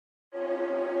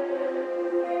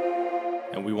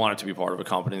And we wanted to be part of a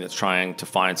company that's trying to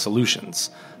find solutions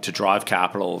to drive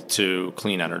capital to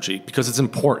clean energy because it's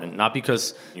important, not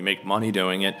because you make money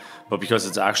doing it, but because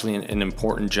it's actually an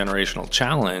important generational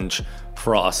challenge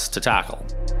for us to tackle.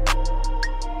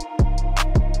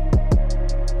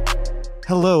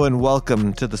 Hello and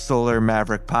welcome to the Solar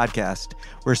Maverick podcast,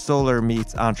 where solar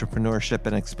meets entrepreneurship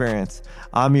and experience.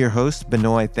 I'm your host,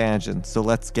 Benoit Thanjan, so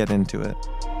let's get into it.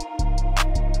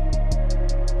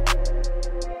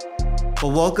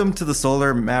 Well, welcome to the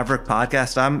Solar Maverick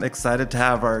podcast. I'm excited to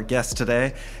have our guest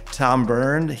today, Tom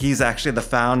Byrne. He's actually the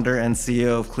founder and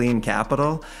CEO of Clean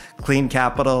Capital. Clean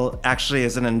Capital actually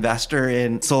is an investor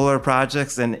in solar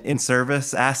projects and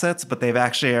in-service assets, but they've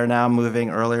actually are now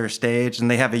moving earlier stage, and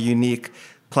they have a unique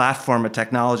platform, a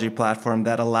technology platform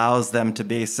that allows them to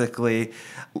basically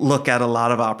look at a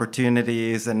lot of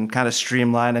opportunities and kind of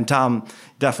streamline. And Tom,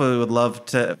 definitely would love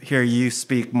to hear you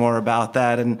speak more about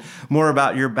that and more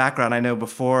about your background. I know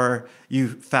before you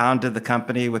founded the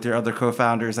company with your other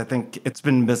co-founders, I think it's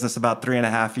been in business about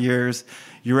 3.5 years.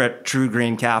 You were at True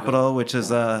Green Capital, which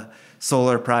is a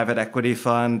solar private equity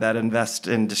fund that invests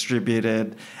in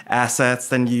distributed assets.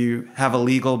 Then you have a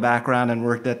legal background and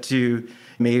worked at two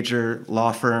major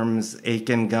law firms,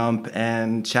 Aiken Gump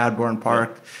and Chadbourne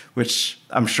Park, which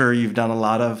I'm sure you've done a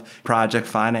lot of project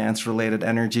finance related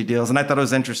energy deals. And I thought it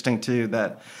was interesting too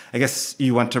that I guess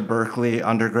you went to Berkeley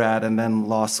undergrad and then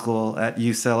law school at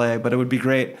UCLA, but it would be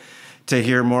great to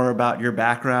hear more about your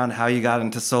background, how you got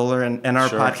into solar, and our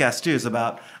podcast too is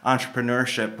about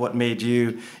entrepreneurship. What made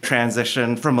you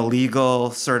transition from a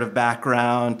legal sort of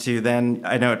background to then,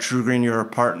 I know at True Green you're a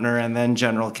partner and then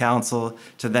general counsel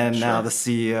to then now the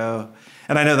CEO.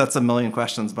 And I know that's a million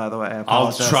questions, by the way. I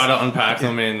apologize. I'll try to unpack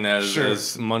them in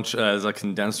as much as a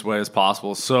condensed way as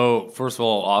possible. So first of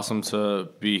all, awesome to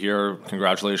be here.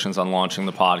 Congratulations on launching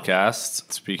the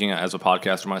podcast. Speaking as a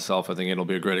podcaster myself, I think it'll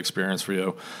be a great experience for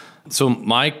you. So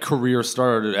my career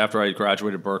started after I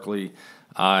graduated Berkeley.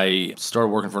 I started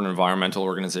working for an environmental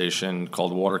organization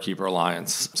called Waterkeeper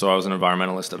Alliance. So I was an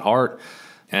environmentalist at heart.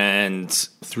 And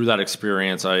through that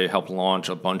experience, I helped launch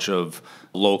a bunch of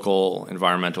local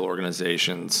environmental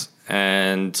organizations.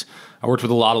 And I worked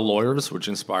with a lot of lawyers, which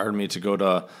inspired me to go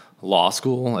to law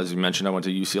school. As you mentioned, I went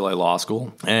to UCLA Law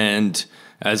School. And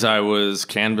as I was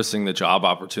canvassing the job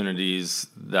opportunities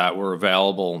that were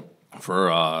available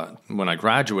for when I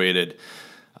graduated,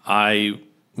 I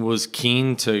was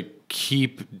keen to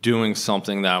keep doing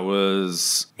something that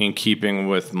was in keeping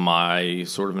with my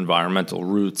sort of environmental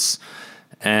roots.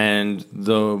 And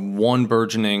the one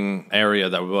burgeoning area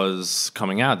that was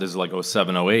coming out, this is like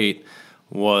 07, 08,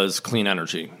 was clean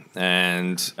energy.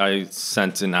 And I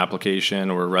sent an application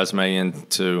or a resume in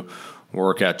to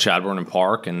work at Chadbourne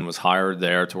Park and was hired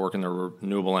there to work in the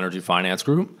renewable energy finance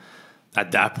group.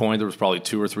 At that point, there was probably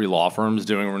 2 or 3 law firms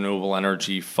doing renewable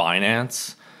energy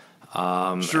finance.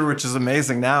 Sure, which is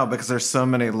amazing now because there's so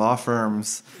many law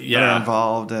firms that are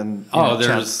involved. And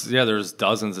there's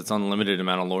dozens. It's unlimited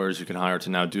amount of lawyers you can hire to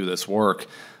now do this work.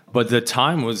 But the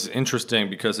time was interesting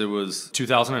because it was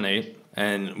 2008,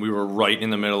 and we were right in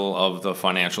the middle of the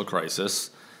financial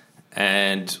crisis.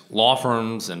 And law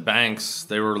firms and banks,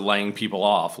 they were laying people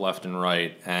off left and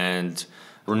right. And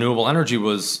renewable energy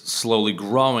was slowly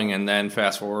growing, and then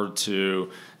fast forward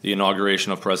to the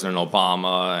inauguration of President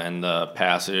Obama and the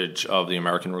passage of the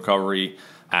American Recovery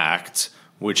Act,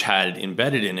 which had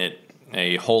embedded in it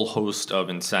a whole host of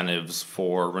incentives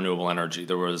for renewable energy.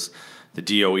 There was the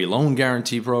DOE loan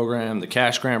guarantee program, the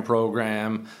cash grant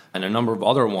program, and a number of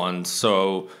other ones.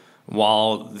 So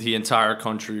while the entire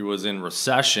country was in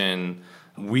recession,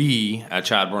 we at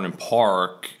Chadbourne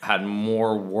Park had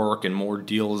more work and more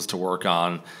deals to work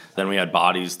on than we had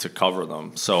bodies to cover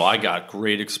them. So I got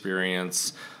great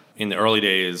experience in the early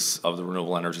days of the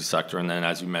renewable energy sector. And then,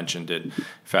 as you mentioned,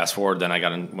 fast forward, then I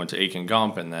went to Aiken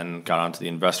Gump and then got onto the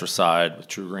investor side with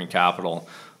True Green Capital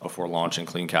before launching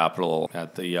Clean Capital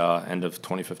at the end of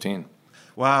 2015.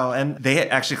 Wow. And they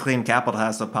actually, Clean Capital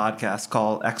has a podcast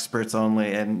called Experts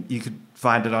Only, and you could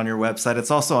find it on your website.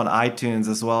 It's also on iTunes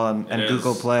as well and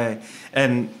Google Play.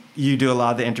 And you do a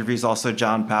lot of the interviews, also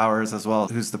John Powers as well,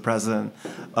 who's the president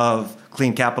of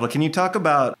Clean Capital. Can you talk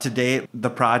about to date the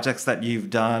projects that you've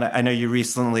done? I know you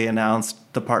recently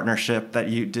announced the partnership that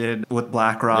you did with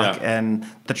BlackRock and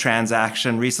the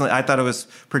transaction recently. I thought it was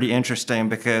pretty interesting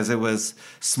because it was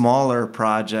smaller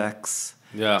projects.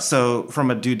 Yeah. So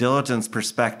from a due diligence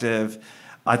perspective,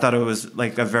 I thought it was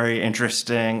like a very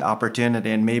interesting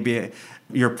opportunity, and maybe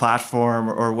your platform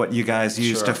or what you guys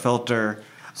use to filter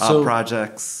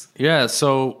projects. Yeah,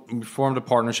 so we formed a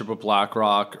partnership with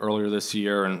BlackRock earlier this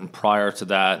year, and prior to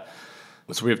that,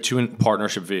 So we have two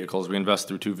partnership vehicles. We invest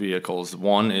through two vehicles.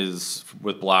 One is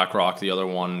with BlackRock. The other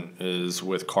one is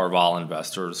with Carval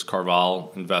Investors.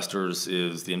 Carval Investors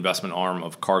is the investment arm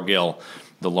of Cargill,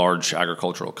 the large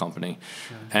agricultural company.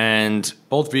 Sure. And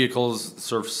both vehicles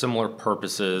serve similar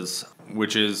purposes,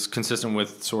 which is consistent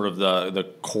with sort of the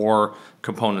core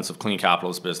components of Clean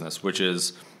Capital's business, which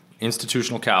is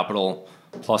institutional capital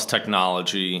plus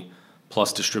technology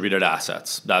plus distributed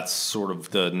assets. That's sort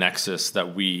of the nexus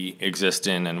that we exist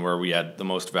in and where we add the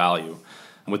most value.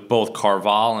 With both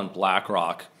Carval and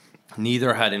BlackRock,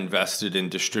 neither had invested in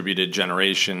distributed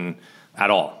generation at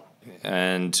all.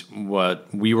 And what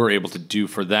we were able to do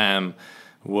for them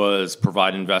was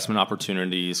provide investment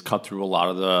opportunities, cut through a lot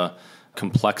of the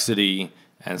complexity,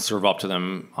 and serve up to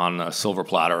them on a silver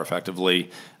platter, effectively,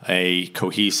 a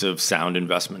cohesive, sound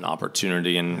investment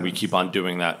opportunity. And we keep on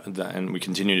doing that, and we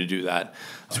continue to do that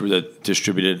through the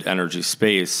distributed energy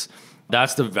space.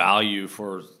 That's the value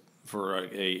for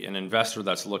an investor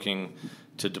that's looking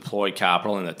to deploy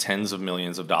capital in the tens of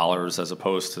millions of dollars as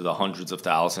opposed to the hundreds of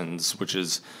thousands, which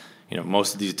is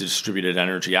most of these distributed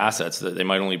energy assets, that they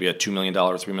might only be a $2 million,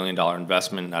 $3 million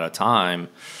investment at a time.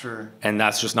 Sure. And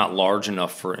that's just not large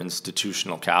enough for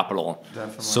institutional capital.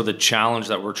 Definitely. So the challenge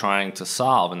that we're trying to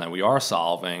solve, and that we are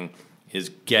solving,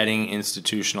 is getting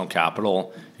institutional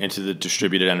capital into the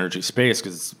distributed energy space,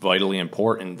 because it's vitally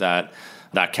important that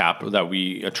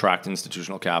we attract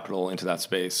institutional capital into that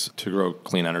space to grow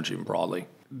clean energy broadly.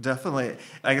 Definitely.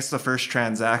 I guess the first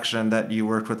transaction that you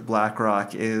worked with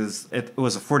BlackRock it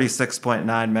was a 46.9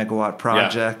 megawatt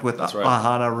project with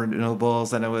Ahana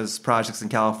Renewables, and it was projects in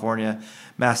California,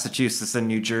 Massachusetts, and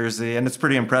New Jersey. And it's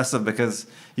pretty impressive because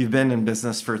you've been in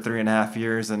business for 3.5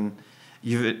 years and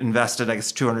you've invested, I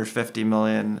guess, $250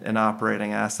 million in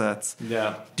operating assets.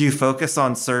 Yeah. Do you focus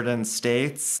on certain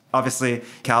states? Obviously,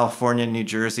 California, New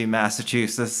Jersey,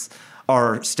 Massachusetts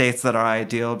are states that are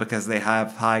ideal because they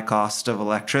have high cost of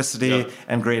electricity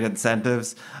and great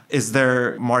incentives. Is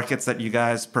there markets that you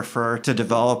guys prefer to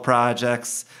develop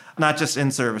projects, not just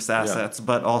in-service assets,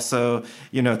 but also,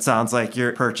 it sounds like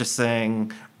you're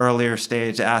purchasing earlier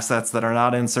stage assets that are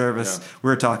not in service. Yeah. We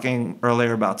were talking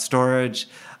earlier about storage.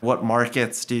 What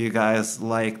markets do you guys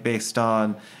like based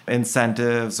on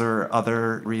incentives or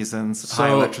other reasons?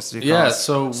 High electricity costs,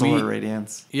 solar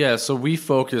radiance. Yeah, so we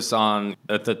focus on,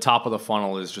 at the top of the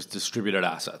funnel is just distributed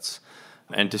assets.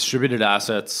 And distributed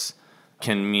assets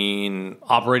can mean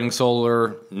operating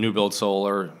solar, new build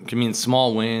solar. It can mean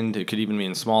small wind. It could even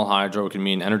mean small hydro. It can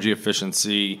mean energy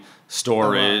efficiency,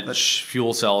 storage,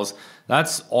 fuel cells.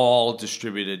 That's all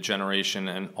distributed generation,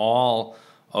 and all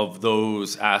of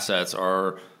those assets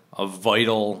are a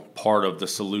vital part of the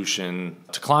solution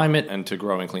to climate and to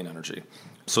growing clean energy.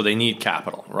 So they need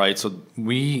capital, right? So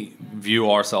we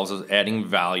view ourselves as adding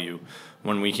value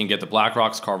when we can get the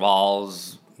BlackRocks,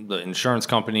 Carvals, the insurance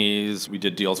companies. We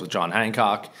did deals with John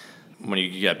Hancock. When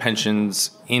you get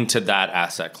pensions into that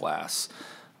asset class.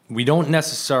 We don't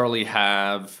necessarily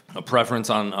have a preference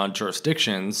on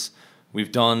jurisdictions.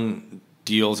 We've done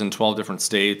deals in 12 different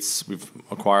states. We've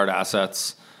acquired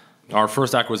assets. Our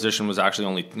first acquisition was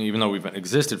actually even though we've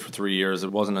existed for 3 years,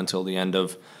 it wasn't until the end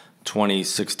of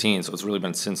 2016. So it's really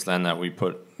been since then that we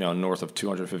put north of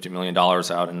 $250 million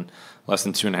out in less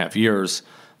than 2.5 years.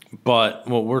 But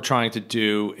what we're trying to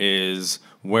do is,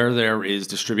 where there is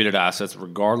distributed assets,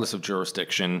 regardless of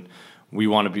jurisdiction, we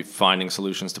want to be finding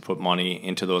solutions to put money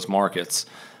into those markets.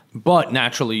 But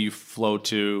naturally,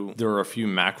 there are a few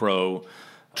macro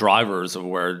drivers of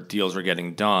where deals are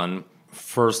getting done.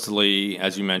 Firstly,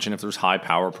 as you mentioned, if there's high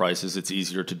power prices, it's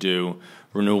easier to do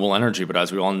renewable energy. But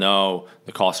as we all know,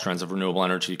 the cost trends of renewable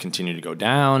energy continue to go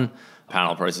down.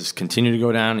 Panel prices continue to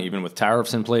go down, even with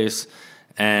tariffs in place.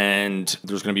 And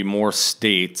there's going to be more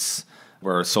states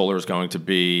where solar is going to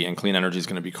be and clean energy is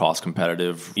going to be cost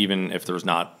competitive, even if there's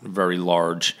not very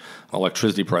large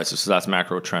electricity prices. So that's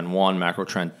macro trend one. Macro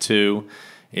trend two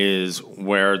is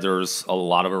where there's a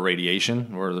lot of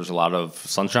irradiation, where there's a lot of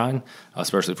sunshine,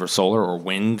 especially for solar or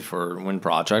wind, for wind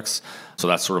projects. So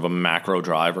that's sort of a macro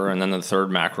driver. And then the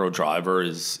third macro driver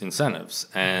is incentives.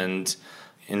 And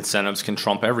incentives can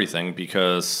trump everything,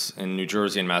 because in New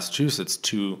Jersey and Massachusetts,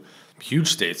 two huge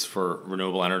states for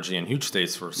renewable energy and huge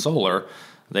states for solar,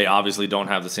 they obviously don't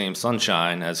have the same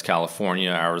sunshine as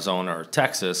California, Arizona, or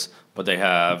Texas, but they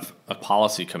have a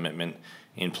policy commitment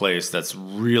in place that's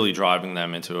really driving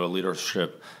them into a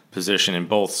leadership position in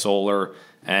both solar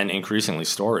and increasingly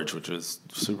storage, which is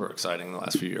super exciting in the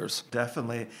last few years.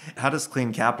 Definitely. How does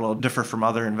Clean Capital differ from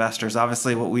other investors?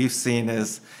 Obviously, what we've seen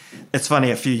is, it's funny,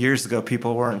 a few years ago,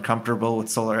 people weren't comfortable with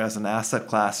solar as an asset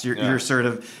class. You're sort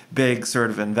of big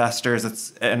sort of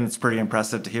investors, and it's pretty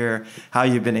impressive to hear how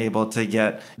you've been able to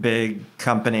get big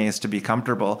companies to be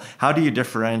comfortable. How do you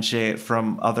differentiate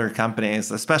from other companies?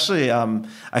 Especially,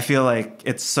 I feel like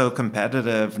it's so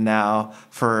competitive now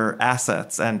for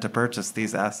assets and to purchase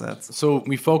these assets. So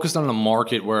we focused on a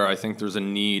market where I think there's a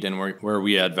need and where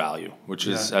we add value, which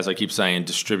is, as I keep saying,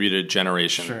 distributed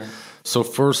generation. Sure. So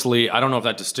firstly, I don't know if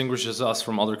that distinguishes us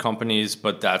from other companies,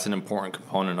 but that's an important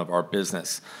component of our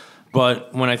business.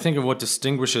 But when I think of what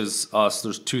distinguishes us,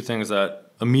 there's two things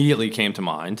that immediately came to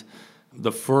mind.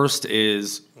 The first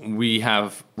is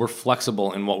we're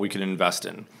flexible in what we can invest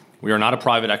in. We are not a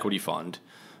private equity fund,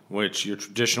 which your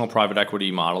traditional private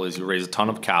equity model is you raise a ton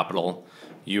of capital.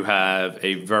 You have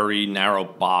a very narrow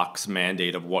box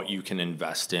mandate of what you can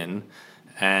invest in,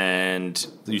 and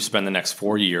you spend the next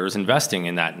 4 years investing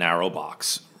in that narrow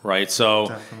box, right? So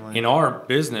Definitely. In our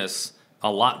business,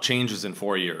 a lot changes in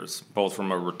 4 years, both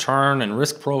from a return and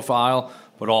risk profile,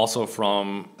 but also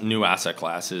from new asset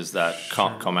classes that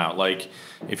come out. Like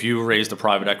if you raised a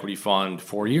private equity fund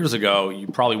 4 years ago, you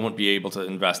probably wouldn't be able to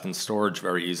invest in storage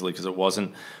very easily because it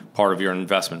wasn't part of your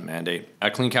investment mandate.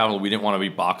 At Clean Capital, we didn't want to be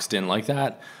boxed in like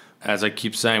that. As I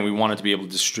keep saying, we wanted to be able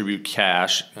to distribute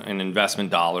cash and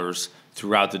investment dollars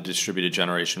throughout the distributed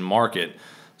generation market.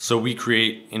 So we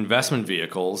create investment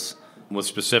vehicles with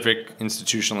specific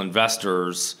institutional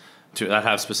investors that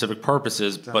have specific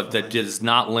purposes, Definitely. But that does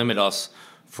not limit us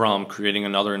from creating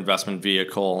another investment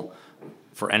vehicle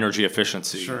for energy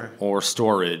efficiency or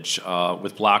storage.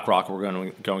 With BlackRock,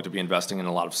 we're going to be investing in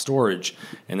a lot of storage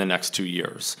in the next 2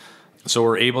 years. So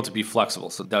we're able to be flexible.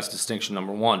 So that's distinction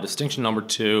number one. Distinction number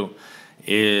two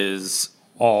is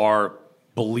our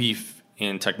belief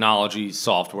in technology,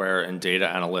 software, and data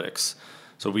analytics.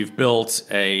 So we've built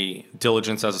a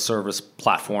diligence as a service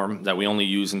platform that we only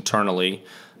use internally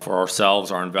for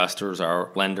ourselves, our investors, our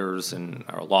lenders, and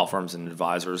our law firms and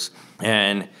advisors.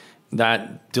 And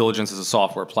that diligence as a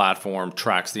software platform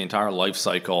tracks the entire life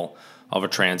cycle of a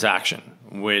transaction,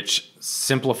 which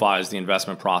simplifies the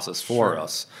investment process for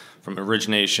us, from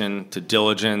origination to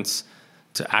diligence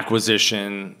to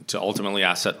acquisition to ultimately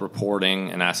asset reporting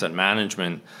and asset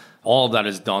management. All of that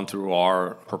is done through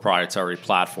our proprietary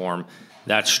platform.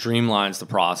 That streamlines the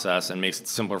process and makes it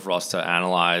simpler for us to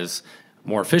analyze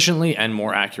more efficiently and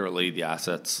more accurately the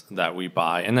assets that we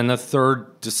buy. And then the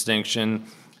third distinction,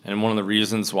 and one of the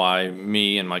reasons why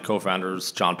me and my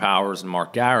co-founders, John Powers and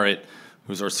Mark Garrett,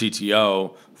 who's our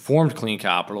CTO, formed Clean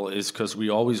Capital, is because we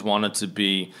always wanted to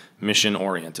be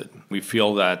mission-oriented. We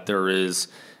feel that there is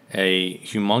a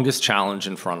humongous challenge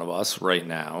in front of us right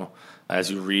now.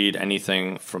 As you read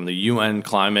anything from the UN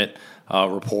climate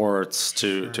reports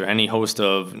to any host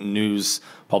of news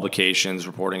publications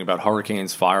reporting about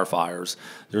hurricanes, fires,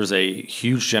 there's a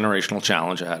huge generational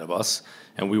challenge ahead of us.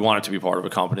 And we wanted to be part of a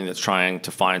company that's trying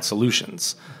to find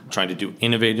solutions, trying to do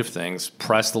innovative things,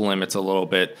 press the limits a little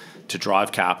bit to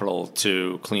drive capital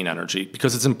to clean energy,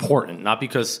 because it's important, not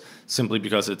simply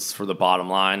because it's for the bottom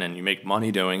line and you make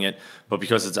money doing it, but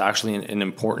because it's actually an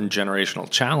important generational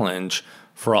challenge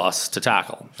for us to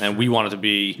tackle. And we wanted to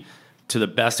be, to the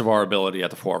best of our ability, at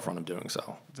the forefront of doing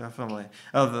so. Definitely.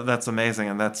 Oh, that's amazing.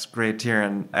 And that's great to hear.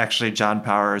 And actually, John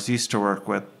Powers used to work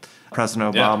with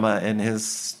President Obama in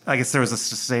his, I guess there was a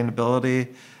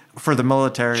sustainability for the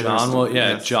military.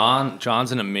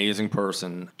 John's an amazing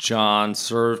person. John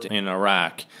served in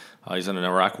Iraq. He's an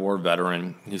Iraq war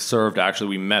veteran. He served, actually,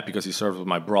 we met because he served with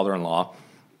my brother-in-law.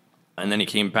 And then he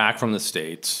came back from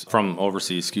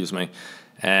overseas,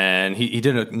 and he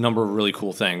did a number of really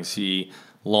cool things. He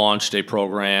launched a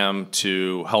program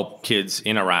to help kids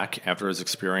in Iraq after his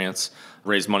experience,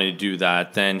 raised money to do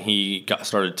that. Then he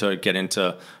started to get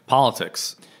into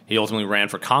politics. He ultimately ran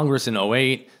for Congress in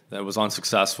 2008. That was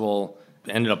unsuccessful.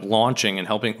 Ended up launching and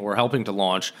helping to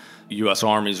launch the U.S.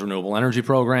 Army's renewable energy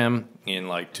program in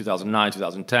 2009,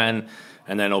 2010.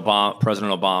 And then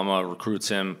President Obama recruits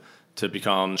him to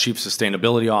become chief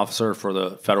sustainability officer for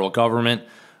the federal government,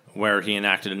 where he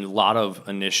enacted a lot of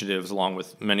initiatives along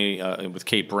with with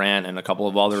Kate Brandt and a couple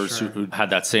of others who had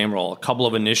that same role. A couple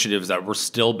of initiatives that were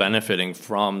still benefiting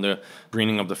from the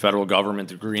greening of the federal government,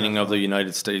 the greening of the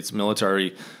United States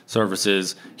military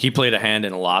services. He played a hand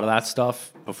in a lot of that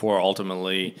stuff before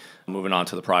ultimately moving on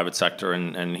to the private sector,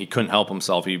 and he couldn't help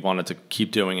himself. He wanted to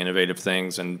keep doing innovative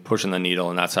things and pushing the needle,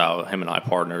 and that's how him and I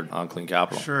partnered on Clean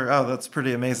Capital. Sure. Oh, that's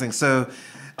pretty amazing. So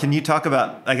can you talk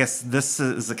about, I guess this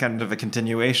is a kind of a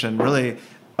continuation, really,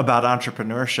 about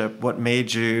entrepreneurship. What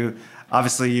made you,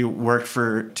 obviously you worked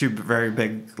for two very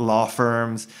big law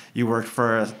firms, you worked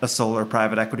for a solar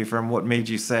private equity firm. What made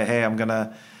you say, hey, I'm going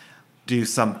to do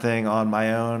something on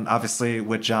my own, obviously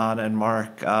with John and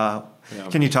Mark?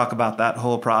 Can you talk about that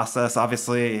whole process?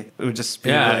 Obviously, it would just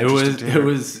be really interesting to hear. It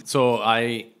was. So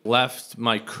I left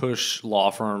my Cush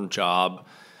law firm job,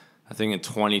 I think in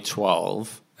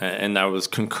 2012, and that was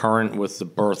concurrent with the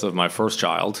birth of my first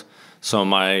child. So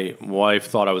my wife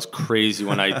thought I was crazy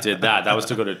when I did that. That was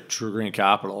to go to True Green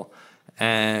Capital,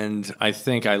 and I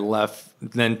think I left.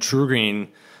 Then True Green,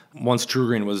 once True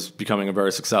Green was becoming a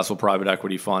very successful private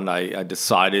equity fund, I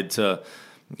decided to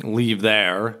leave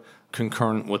there,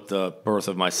 concurrent with the birth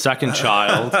of my second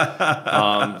child.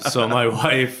 So my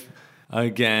wife,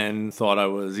 again, thought I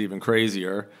was even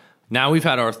crazier. Now we've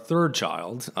had our third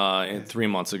child 3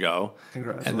 months ago.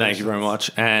 Congratulations. And thank you very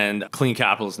much. And Clean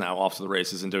Capital is now off to the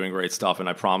races and doing great stuff. And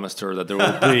I promised her that there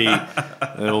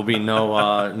will be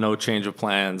no change of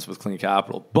plans with Clean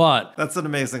Capital. But that's an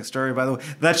amazing story, by the way.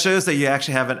 That shows that you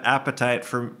actually have an appetite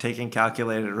for taking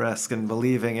calculated risk and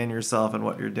believing in yourself and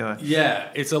what you're doing. Yeah,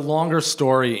 it's a longer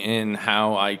story in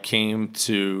how I came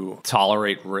to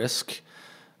tolerate risk,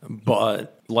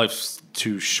 but life's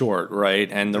too short, right?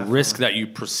 And the risk that you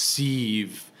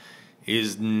perceive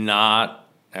is not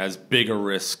as big a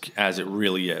risk as it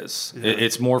really is. Yeah.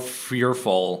 It's more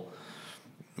fearful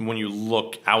when you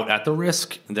look out at the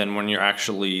risk than when you're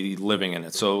actually living in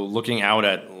it. So looking out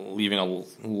at leaving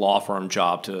a law firm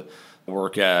job to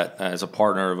work as a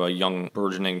partner of a young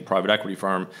burgeoning private equity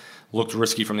firm looked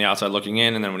risky from the outside looking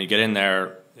in, and then when you get in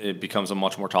there, it becomes a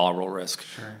much more tolerable risk.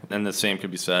 Sure. And the same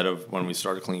could be said of when we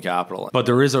started Clean Capital. But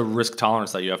there is a risk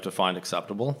tolerance that you have to find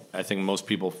acceptable. I think most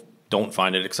people don't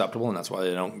find it acceptable, and that's why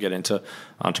they don't get into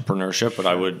entrepreneurship. But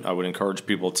I would encourage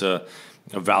people to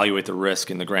evaluate the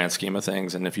risk in the grand scheme of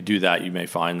things. And if you do that, you may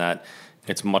find that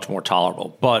it's much more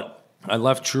tolerable. But I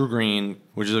left True Green,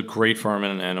 which is a great firm,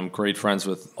 and I'm great friends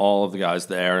with all of the guys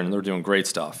there, and they're doing great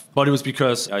stuff. But it was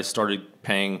because I started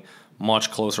paying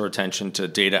much closer attention to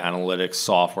data analytics,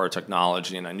 software,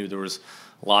 technology, and I knew there was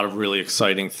a lot of really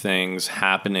exciting things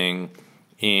happening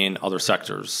in other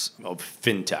sectors of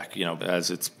fintech,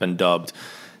 as it's been dubbed.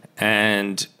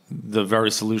 And the very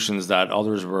solutions that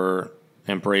others were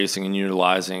embracing and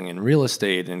utilizing in real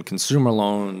estate and consumer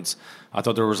loans, I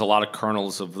thought there was a lot of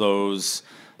kernels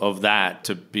of that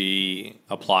to be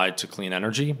applied to clean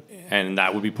energy, and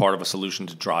that would be part of a solution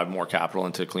to drive more capital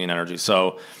into clean energy.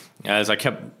 So as I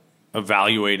kept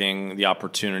evaluating the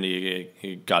opportunity,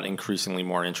 it got increasingly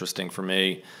more interesting for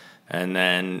me. And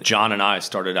then John and I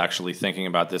started actually thinking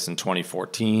about this in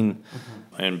 2014.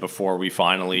 Mm-hmm. And before we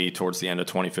finally, towards the end of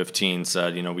 2015,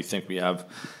 said, we think we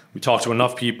talked to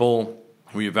enough people,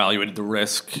 we evaluated the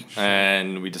risk,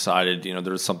 and we decided,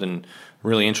 there's something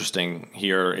really interesting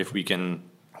here if we can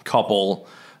couple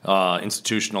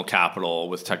institutional capital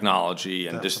with technology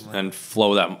and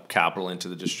flow that capital into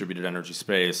the distributed energy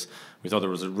space. We thought there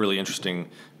was a really interesting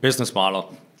business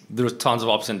model. There was tons of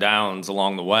ups and downs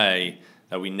along the way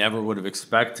that we never would have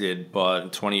expected,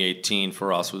 but 2018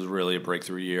 for us was really a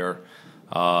breakthrough year.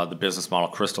 The business model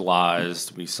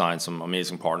crystallized. We signed some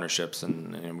amazing partnerships,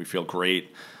 and we feel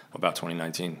great about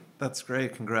 2019. That's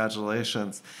great.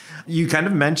 Congratulations. You kind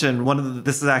of mentioned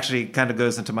this is actually kind of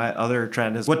goes into my other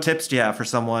trend is what tips do you have for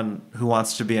someone who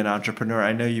wants to be an entrepreneur?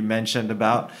 I know you mentioned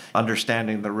about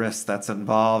understanding the risk that's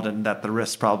involved and that the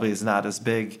risk probably is not as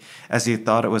big as you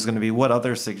thought it was going to be. What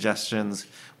other suggestions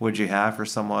would you have for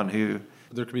someone who...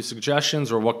 There could be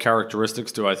suggestions, or what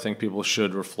characteristics do I think people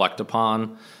should reflect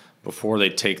upon before they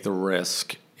take the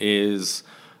risk is,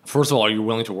 first of all, are you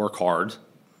willing to work hard?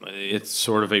 It's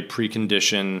sort of a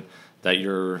precondition that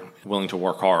you're willing to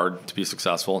work hard to be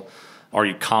successful. Are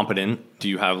you competent? Do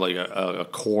you have like a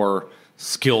core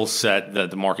skill set that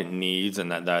the market needs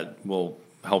and that will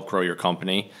help grow your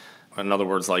company? In other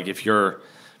words, like if you're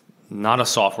not a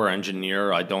software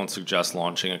engineer, I don't suggest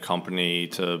launching a company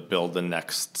to build the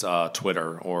next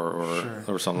Twitter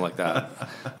or something like that.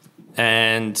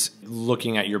 And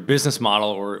looking at your business model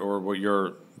or what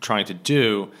you're trying to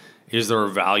do, is there a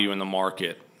value in the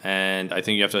market? And I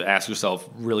think you have to ask yourself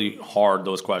really hard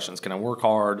those questions. Can I work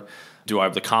hard? Do I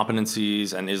have the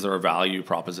competencies? And is there a value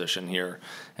proposition here?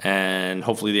 And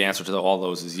hopefully the answer to all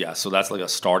those is yes. So that's like a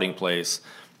starting place.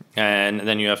 And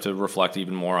then you have to reflect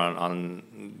even more on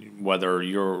whether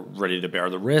you're ready to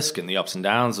bear the risk and the ups and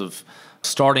downs of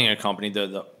starting a company.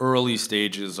 The early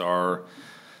stages are...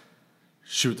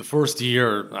 the first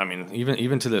year, I mean,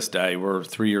 even to this day, we're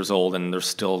 3 years old and there's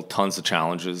still tons of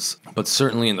challenges. But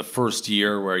certainly in the first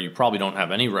year where you probably don't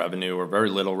have any revenue or very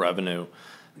little revenue,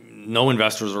 no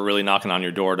investors are really knocking on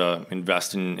your door to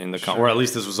invest in the company, or at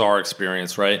least this was our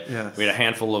experience, right? Yes. We had a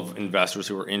handful of investors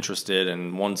who were interested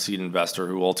and one seed investor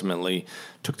who ultimately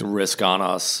took the risk on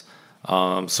us.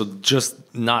 So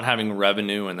just not having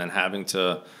revenue and then having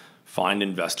to find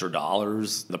investor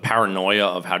dollars, the paranoia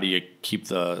of how do you keep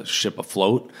the ship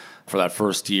afloat for that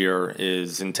first year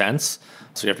is intense.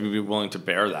 So you have to be willing to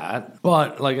bear that.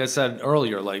 But like I said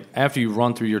earlier, like after you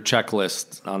run through your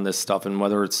checklist on this stuff and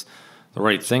whether it's the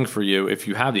right thing for you, if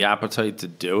you have the appetite to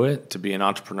do it, to be an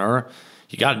entrepreneur,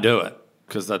 you got to do it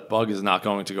because that bug is not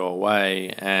going to go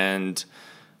away. And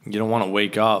you don't want to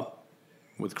wake up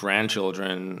with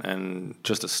grandchildren and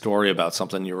just a story about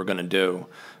something you were going to do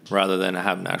rather than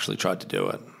having actually tried to do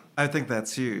it. I think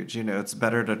that's huge. It's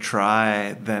better to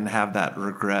try than have that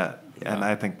regret. Yeah. And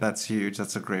I think that's huge.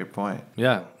 That's a great point.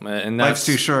 Yeah. And life's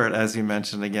too short, as you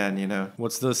mentioned again,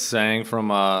 What's the saying from,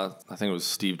 I think it was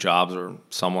Steve Jobs or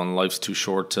someone, life's too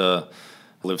short to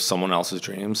live someone else's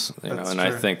dreams. And true.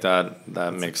 I think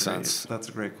that makes sense. That's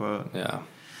a great quote. Yeah.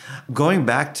 Going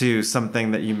back to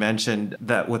something that you mentioned,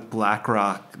 that with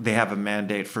BlackRock, they have a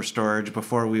mandate for storage.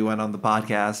 Before we went on the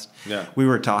podcast, we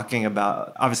were talking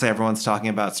about, obviously everyone's talking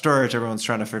about storage, everyone's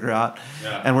trying to figure out,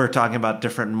 and we're talking about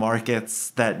different markets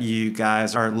that you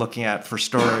guys are looking at for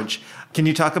storage. Can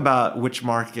you talk about which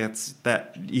markets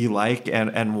that you like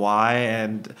and why,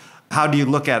 and how do you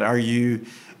look at, are you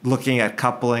looking at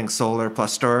coupling solar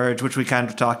plus storage, which we kind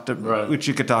of talked about, which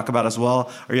you could talk about as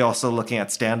well? Are you also looking at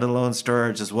standalone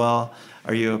storage as well?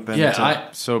 Are you open to...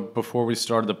 So before we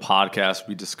started the podcast,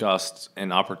 we discussed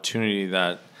an opportunity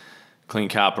that Clean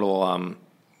Capital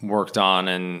worked on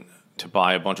and to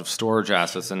buy a bunch of storage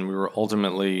assets, and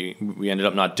we ended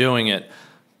up not doing it.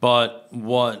 But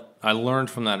what I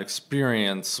learned from that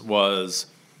experience was,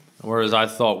 whereas I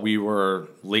thought we were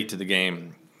late to the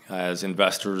game as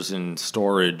investors in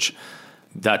storage,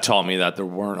 that taught me that there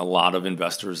weren't a lot of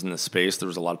investors in the space. There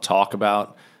was a lot of talk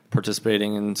about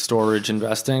participating in storage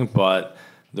investing, but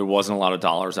there wasn't a lot of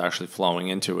dollars actually flowing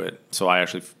into it. So I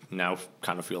actually now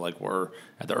kind of feel like we're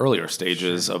at the earlier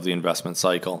stages of the investment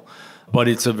cycle. But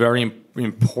it's a very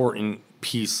important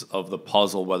piece of the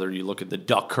puzzle, whether you look at the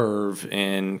duck curve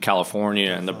in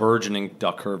California and the burgeoning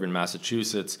duck curve in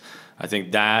Massachusetts. I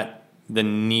think that the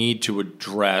need to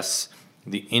address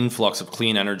the influx of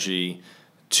clean energy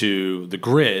to the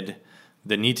grid,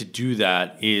 the need to do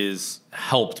that is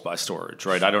helped by storage,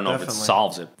 right? I don't know if it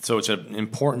solves it. So it's an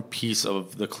important piece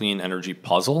of the clean energy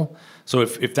puzzle. So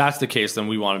if that's the case, then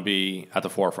we want to be at the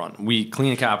forefront.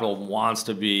 Clean Capital wants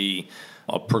to be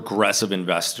a progressive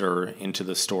investor into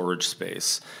the storage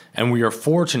space. And we are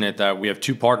fortunate that we have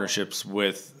two partnerships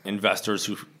with investors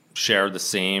who share the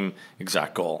same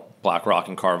exact goal, BlackRock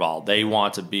and Carval. They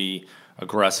want to be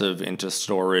aggressive into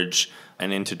storage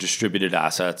and into distributed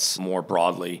assets more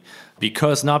broadly,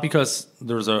 not because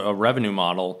there's a revenue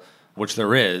model, which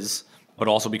there is, but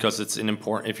also because it's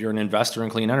if you're an investor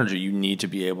in clean energy, you need to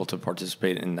be able to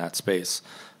participate in that space.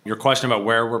 Your question about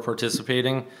where we're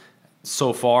participating,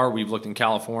 so far we've looked in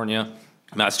California,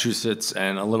 Massachusetts,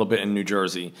 and a little bit in New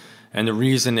Jersey. And the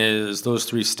reason is those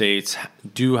three states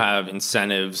do have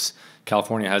incentives.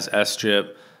 California has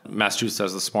SGIP, Massachusetts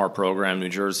has the SMART program, New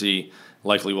Jersey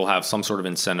likely will have some sort of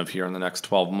incentive here in the next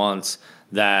 12 months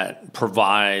that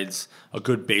provides a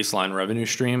good baseline revenue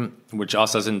stream, which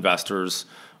us as investors,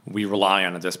 we rely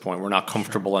on at this point. We're not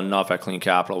comfortable enough at Clean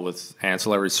Capital with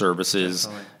ancillary services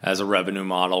as a revenue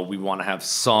model. We want to have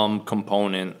some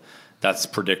component that's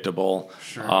predictable.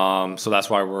 So that's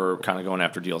why we're kind of going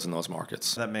after deals in those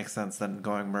markets. That makes sense then,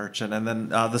 going merchant. And then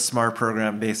the SMART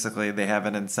program, basically they have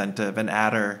an incentive, an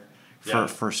adder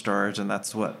for storage, and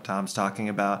that's what Tom's talking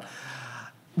about.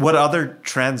 What other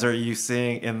trends are you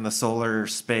seeing in the solar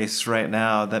space right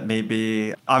now that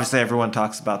maybe, obviously everyone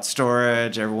talks about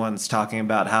storage, everyone's talking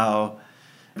about how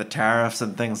the tariffs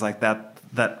and things like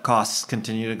that costs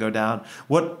continue to go down.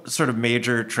 What sort of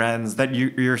major trends that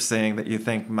you're seeing that you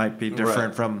think might be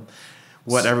different from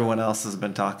what everyone else has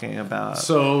been talking about?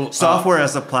 So software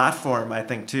as a platform, I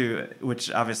think too,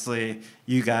 which obviously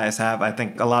you guys have. I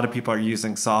think a lot of people are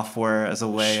using software as a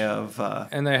way of...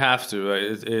 and they have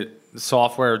to.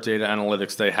 Software, data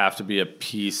analytics, they have to be a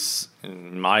piece,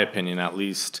 in my opinion at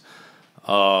least,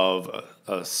 of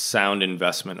a sound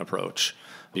investment approach,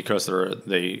 because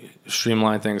they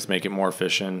streamline things, make it more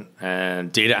efficient,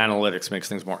 and data analytics makes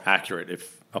things more accurate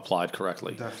if applied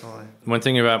correctly. Definitely. When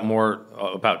thinking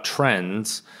about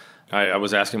trends, I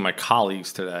was asking my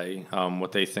colleagues today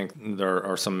what they think there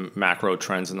are some macro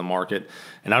trends in the market.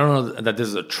 And I don't know that this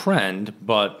is a trend,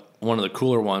 but one of the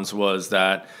cooler ones was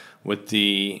that with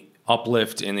the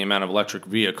uplift in the amount of electric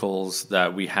vehicles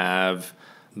that we have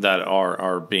that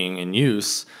are being in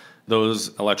use, those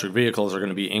electric vehicles are going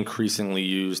to be increasingly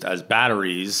used as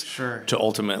batteries to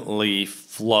ultimately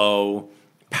flow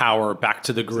power back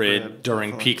to the grid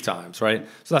during peak times, right?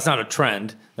 So that's not a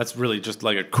trend. That's really just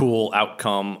like a cool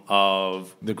outcome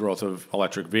of the growth of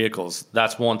electric vehicles.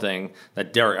 That's one thing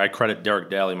that I credit Derek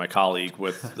Daly, my colleague,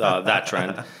 with that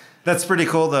trend. That's pretty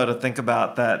cool, though, to think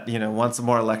about that, once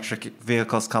more electric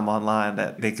vehicles come online,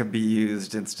 that they could be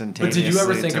used instantaneously. But did you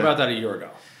ever think about that a year ago?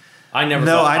 I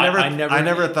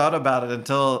never thought about it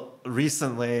until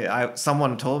recently.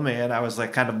 Someone told me, and I was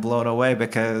like kind of blown away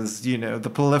because,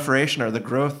 the proliferation or the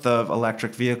growth of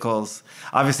electric vehicles,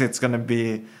 obviously it's going to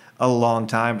be a long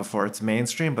time before it's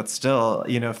mainstream, but still,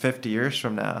 50 years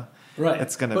from now. Right.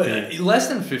 It's going to be less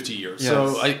than 50 years. Yes.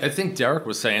 So I think Derek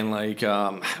was saying I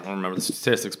don't remember the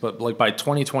statistics, but by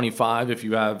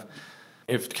 2025,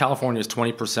 if California is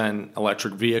 20%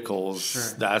 electric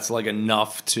vehicles, that's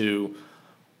enough to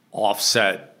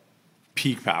offset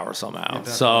peak power somehow. Yeah,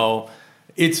 so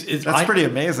that's pretty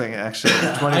amazing, actually.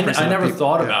 20% I never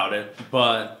thought about it,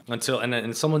 but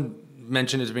and someone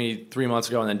mentioned it to me 3 months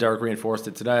ago, and then Derek reinforced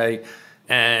it today,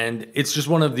 and it's just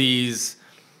one of these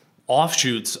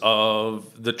offshoots of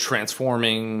the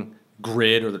transforming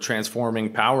grid or the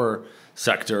transforming power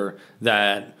sector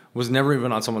that was never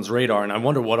even on someone's radar. And I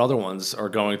wonder what other ones are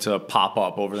going to pop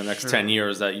up over the next 10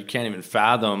 years that you can't even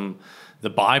fathom the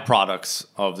byproducts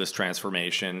of this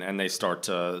transformation, and they start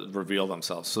to reveal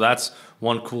themselves. So that's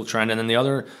one cool trend. And then the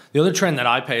other trend that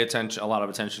I pay a lot of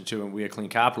attention to, and we at Clean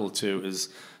Capital too, is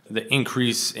the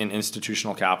increase in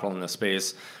institutional capital in this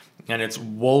space. And it's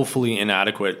woefully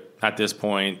inadequate at this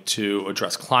point to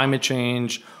address climate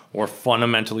change or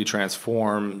fundamentally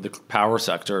transform the power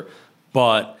sector.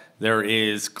 But there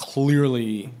is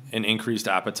clearly an increased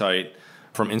appetite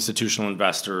from institutional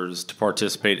investors to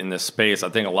participate in this space. I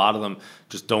think a lot of them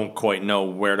just don't quite know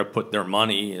where to put their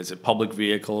money. Is it public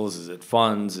vehicles? Is it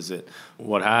funds? Is it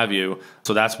what have you?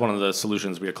 So that's one of the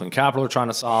solutions we at Clean Capital are trying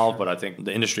to solve, but I think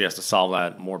the industry has to solve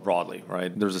that more broadly,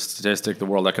 right? There's a statistic the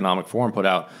World Economic Forum put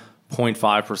out,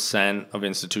 0.5% of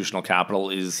institutional capital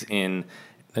is in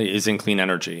clean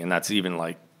energy, and that's even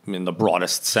in the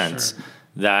broadest sense. Sure.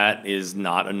 That is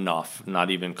not enough,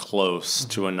 not even close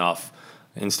to enough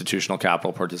institutional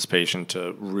capital participation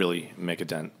to really make a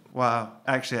dent. Wow.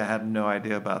 Actually, I had no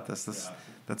idea about this.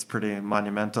 That's pretty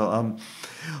monumental.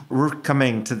 We're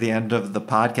coming to the end of the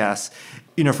podcast.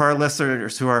 For our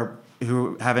listeners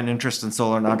who have an interest in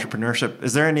solar and entrepreneurship,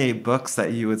 is there any books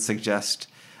that you would suggest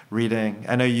reading?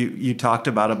 I know you talked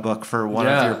about a book for one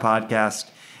of your podcast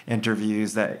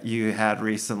interviews that you had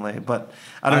recently, but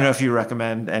I don't know if you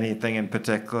recommend anything in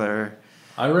particular.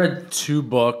 I read 2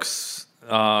 books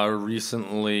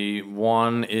recently.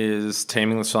 One is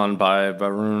Taming the Sun by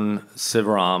Varun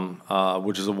Sivaram,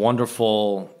 which is a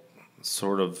wonderful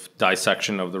sort of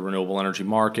dissection of the renewable energy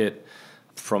market,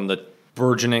 from the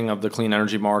burgeoning of the clean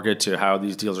energy market to how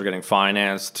these deals are getting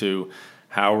financed to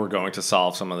how we're going to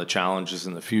solve some of the challenges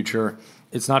in the future.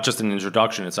 It's not just an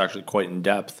introduction, it's actually quite in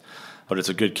depth, but it's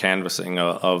a good canvassing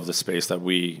of the space that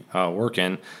we work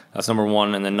in. That's number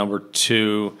one. And then number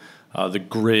 2, The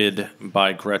Grid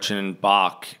by Gretchen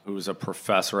Bach, who is a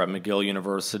professor at McGill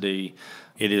University.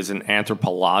 It is an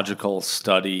anthropological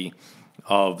study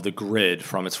of the grid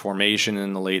from its formation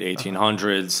in the late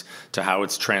 1800s to how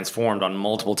it's transformed on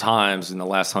multiple times in the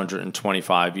last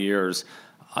 125 years.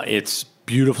 It's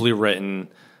beautifully written.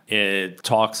 It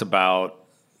talks about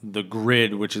the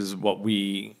grid, which is what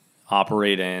we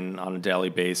operate in on a daily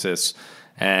basis,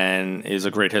 and is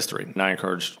a great history. And I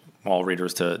encourage all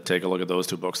readers to take a look at those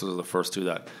 2 books. Those are the first 2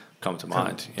 that come to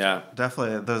mind. Yeah,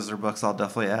 definitely. Those are books I'll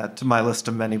definitely add to my list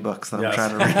of many books that I'm trying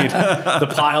to read. The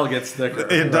pile gets thicker.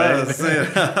 It does.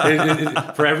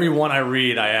 For every one I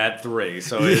read, I add 3.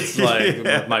 So it's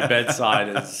my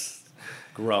bedside is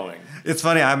growing. It's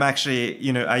funny. I'm actually,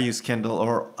 I use Kindle,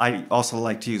 or I also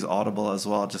like to use Audible as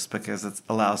well, just because it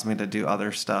allows me to do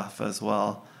other stuff as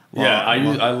well.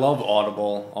 I love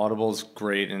Audible. Audible's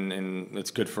great, and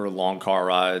it's good for long car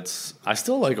rides. I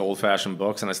still like old-fashioned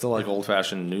books, and I still like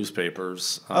old-fashioned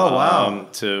newspapers. Oh, wow.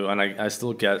 Too, and I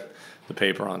still get the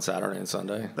paper on Saturday and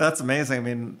Sunday. That's amazing. I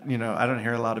mean, I don't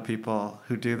hear a lot of people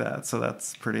who do that, so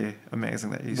that's pretty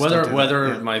amazing that you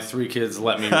whether my 3 kids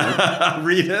let me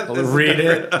read it.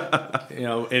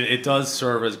 It does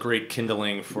serve as great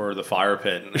kindling for the fire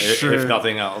pit, if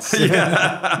nothing else.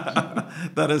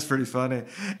 That is pretty funny.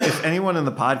 If anyone in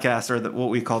the podcast, or what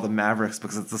we call the Mavericks,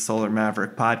 because it's the Solar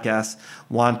Maverick podcast,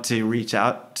 want to reach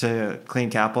out to Clean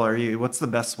Capital, what's the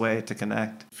best way to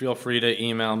connect? Feel free to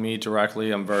email me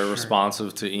directly. I'm very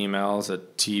responsive to emails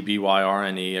at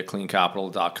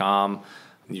tbyrne@cleancapital.com.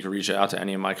 you can reach out to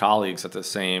any of my colleagues at the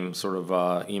same sort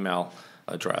of email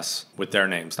address with their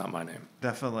names, not my name.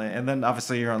 Definitely. And then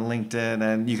obviously you're on LinkedIn,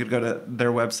 and you could go to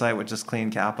their website, which is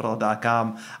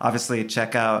cleancapital.com. Obviously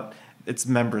check out, it's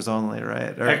members only,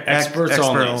 right? Or experts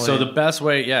only. So the best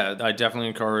way, I definitely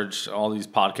encourage all these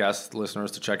podcast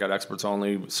listeners to check out Experts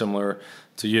Only. Similar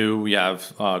to you, we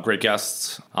have great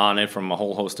guests on it from a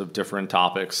whole host of different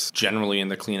topics, generally in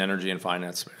the clean energy and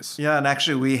finance space. Yeah, and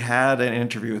actually we had an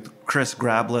interview with Chris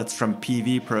Grablitz from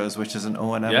PV Pros, which is an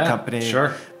O&M company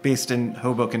based in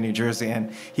Hoboken, New Jersey,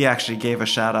 and he actually gave a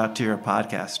shout out to your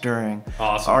podcast during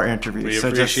our interview. We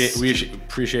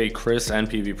appreciate Chris and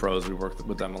PV Pros. We work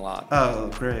with them a lot. Oh,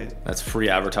 great. That's free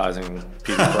advertising,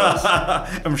 PV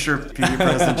Pros. I'm sure PV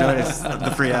Pros enjoys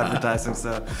the free advertising.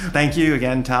 So thank you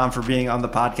again, Tom, for being on the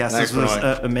podcast. Thanks, this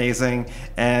was amazing,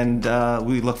 and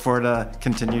we look forward to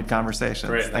continued conversations.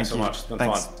 Great. Thanks so much. It's been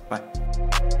fun. Bye.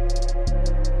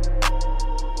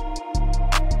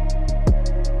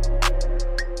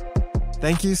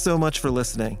 Thank you so much for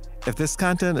listening. If this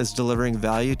content is delivering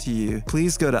value to you,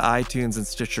 please go to iTunes and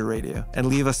Stitcher Radio and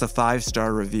leave us a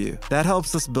 5-star review. That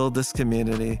helps us build this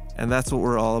community, and that's what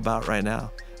we're all about right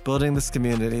now. Building this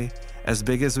community as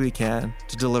big as we can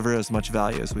to deliver as much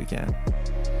value as we can.